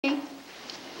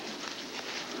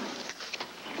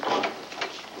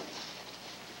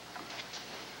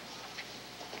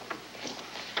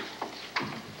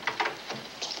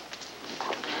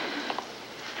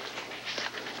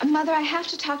Mother, I have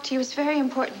to talk to you. It's very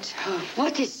important. Oh,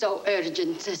 what is so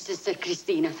urgent, Sister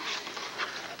Christina?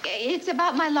 It's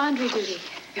about my laundry duty.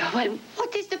 Well,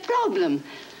 what is the problem?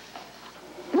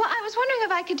 Well, I was wondering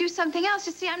if I could do something else.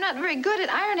 You see, I'm not very good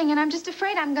at ironing, and I'm just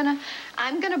afraid I'm gonna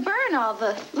burn all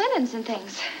the linens and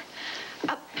things.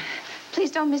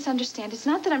 Please don't misunderstand. It's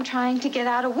not that I'm trying to get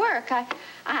out of work.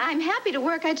 I'm happy to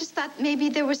work. I just thought maybe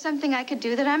there was something I could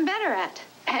do that I'm better at.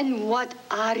 And what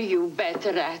are you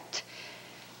better at?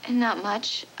 Not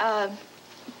much.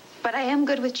 But I am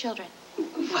good with children.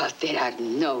 Well, there are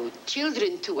no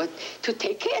children to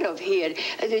take care of here.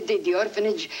 The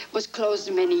orphanage was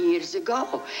closed many years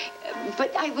ago.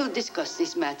 But I will discuss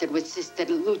this matter with Sister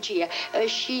Lucia.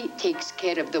 She takes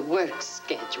care of the work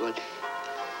schedule.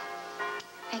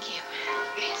 Thank you.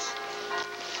 Yes.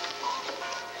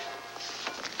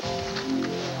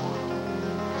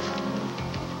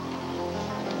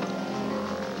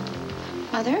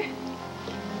 Mother?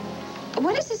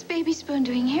 What is this baby spoon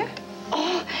doing here?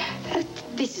 Oh,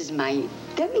 this is my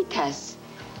demi-tasse.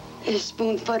 A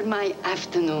spoon for my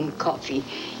afternoon coffee.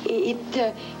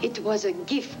 It was a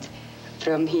gift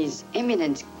from His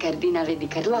Eminence, Cardinale di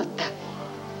Carlotta.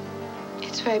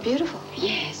 It's very beautiful.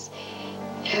 Yes.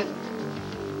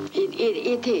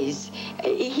 It is.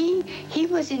 He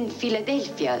was in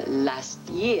Philadelphia last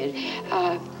year.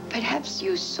 Perhaps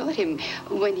you saw him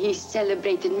when he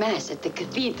celebrated Mass at the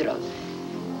cathedral.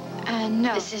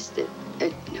 No. Sister,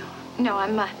 no. No,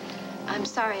 I'm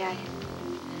sorry.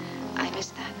 I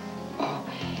missed that. Oh,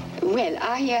 well,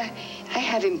 I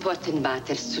have important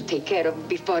matters to take care of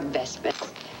before Vespers.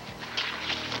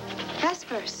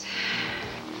 Vespers.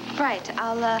 Right.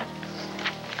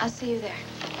 I'll see you there.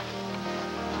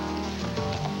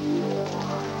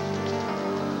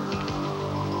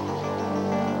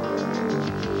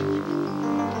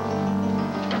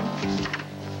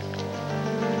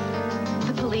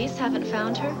 The police haven't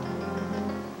found her?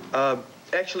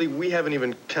 Actually, we haven't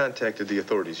even contacted the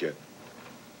authorities yet.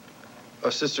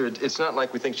 Sister, it's not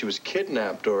like we think she was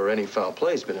kidnapped or any foul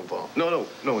play's been involved. No,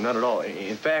 not at all.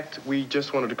 In fact, we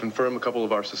just wanted to confirm a couple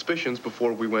of our suspicions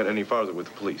before we went any farther with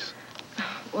the police.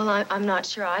 Well, I'm not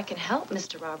sure I can help,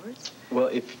 Mr. Roberts. Well,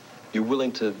 if you're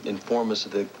willing to inform us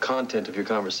of the content of your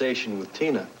conversation with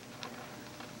Tina.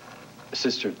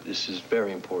 Sister, this is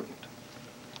very important.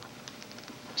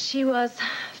 She was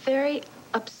very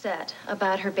upset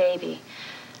about her baby.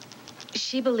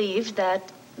 She believed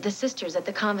that the sisters at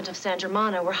the convent of San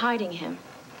Germano were hiding him.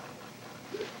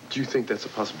 Do you think that's a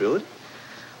possibility?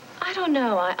 I don't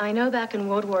know. I know back in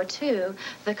World War II,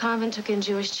 the convent took in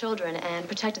Jewish children and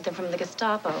protected them from the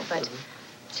Gestapo, but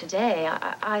today,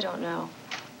 I don't know.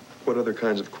 What other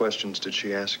kinds of questions did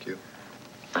she ask you?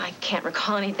 I can't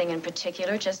recall anything in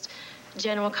particular, just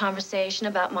general conversation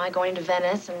about my going to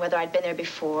Venice and whether I'd been there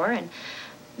before, and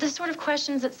the sort of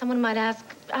questions that someone might ask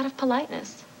out of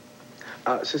politeness.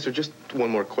 Sister, just one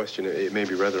more question. It may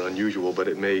be rather unusual, but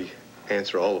it may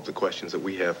answer all of the questions that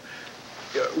we have.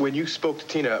 When you spoke to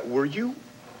Tina, were you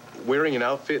wearing an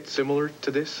outfit similar to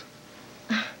this?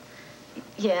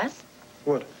 Yes.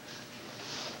 What?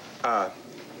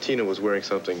 Tina was wearing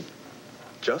something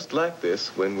just like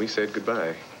this when we said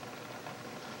goodbye.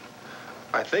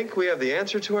 I think we have the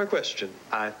answer to our question.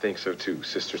 I think so, too.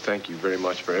 Sister, thank you very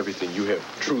much for everything. You have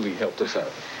truly helped us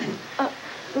out.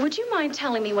 Would you mind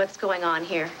telling me what's going on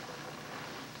here?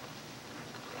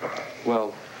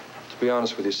 Well, to be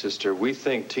honest with you, sister, we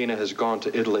think Tina has gone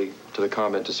to Italy to the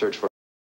convent to search for